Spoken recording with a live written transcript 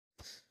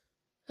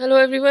Hello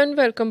everyone,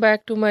 welcome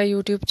back to my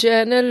YouTube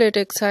channel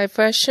Latex High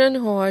Fashion.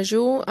 How are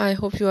you? I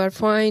hope you are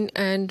fine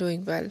and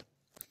doing well.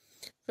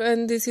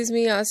 And this is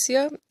me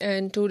Asya,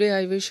 and today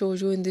I will show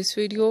you in this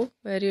video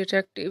very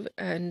attractive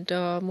and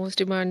most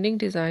demanding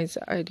designs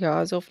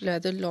ideas of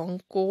leather long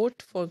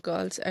coat for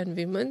girls and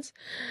women's,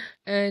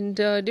 and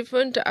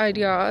different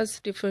ideas,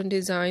 different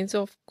designs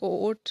of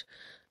coat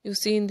you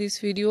see in this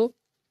video.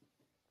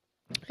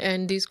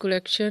 And these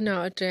collection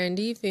are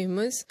trendy,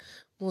 famous,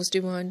 most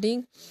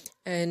demanding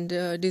and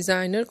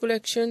designer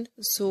collection,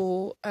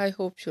 so I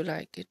hope you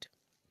like it.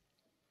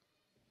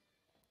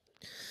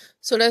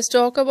 So let's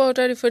talk about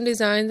our different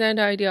designs and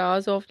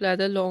ideas of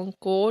leather long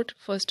coat.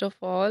 First of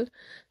all,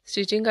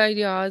 stitching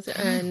ideas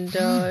and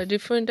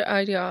different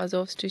ideas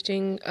of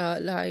stitching,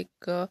 like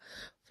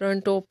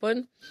front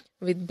open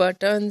with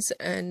buttons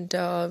and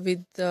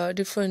with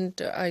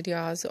different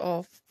ideas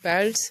of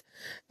belts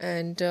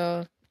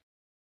and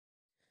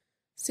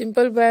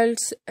simple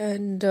belts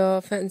and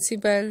fancy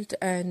belt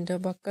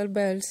and buckle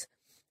belts,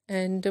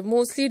 and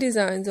mostly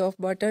designs of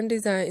button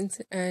designs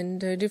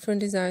and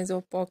different designs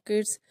of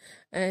pockets,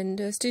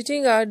 and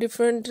stitching are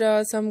different.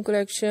 Some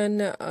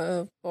collection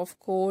of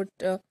coat,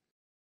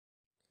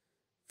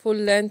 full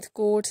length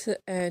coats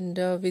and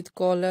with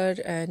collar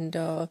and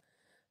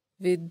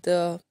with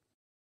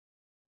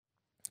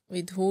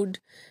hood,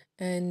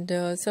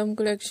 and some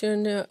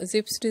collection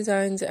zips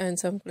designs and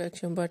some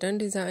collection button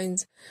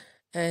designs,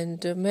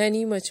 and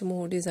many much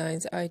more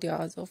designs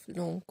ideas of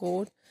long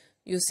coat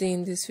you see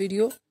in this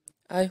video.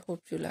 I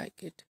hope you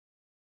like it.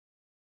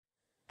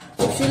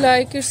 If you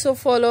like it, so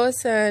follow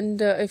us,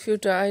 and if you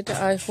try it,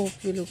 I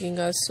hope you looking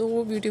are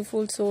so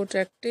beautiful, so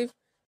attractive,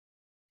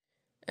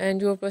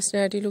 and your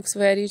personality looks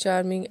very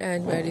charming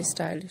and very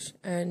stylish,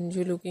 and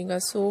you looking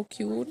are so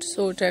cute,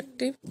 so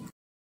attractive,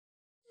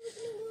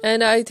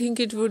 and I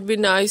think it would be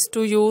nice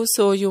to you,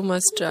 so you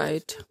must try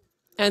it.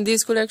 And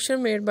this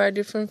collection made by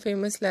different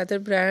famous leather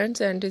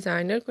brands and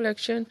designer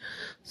collection,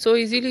 so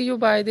easily you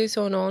buy this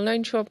on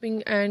online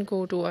shopping and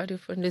go to a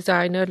different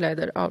designer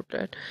leather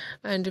outlet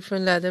and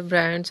different leather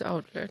brands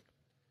outlet.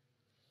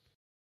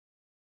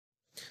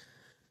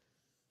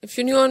 If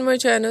you're new on my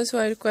channel, so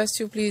I request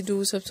you please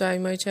do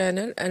subscribe my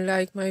channel and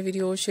like my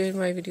video, share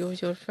my video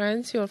with your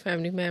friends, your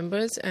family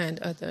members and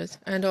others,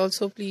 and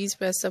also please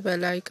press the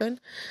bell icon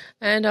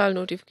and all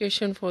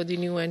notification for the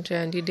new and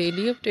trendy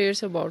daily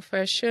updates about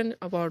fashion,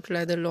 about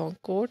leather long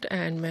coat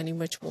and many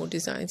much more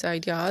designs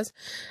ideas.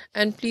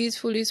 And please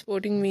fully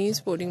supporting me,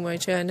 supporting my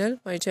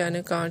channel. My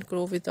channel can't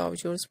grow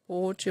without your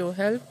support, your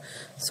help,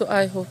 so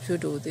I hope you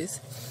do this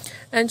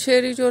and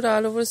share it your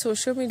all over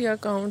social media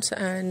accounts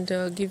and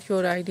give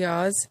your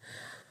ideas.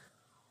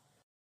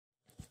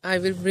 I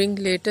will bring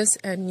latest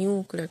and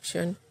new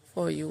collection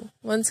for you.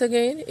 Once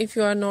again, if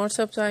you are not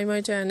subscribed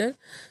my channel,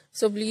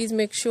 so please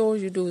make sure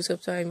you do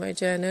subscribe my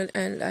channel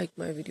and like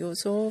my video.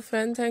 So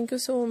friend, thank you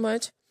so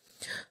much.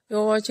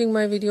 You're watching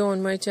my video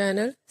on my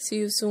channel. See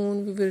you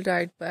soon. We will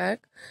write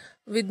back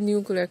with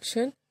new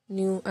collection,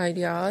 new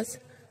ideas.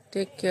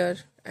 Take care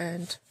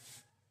and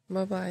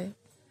bye bye.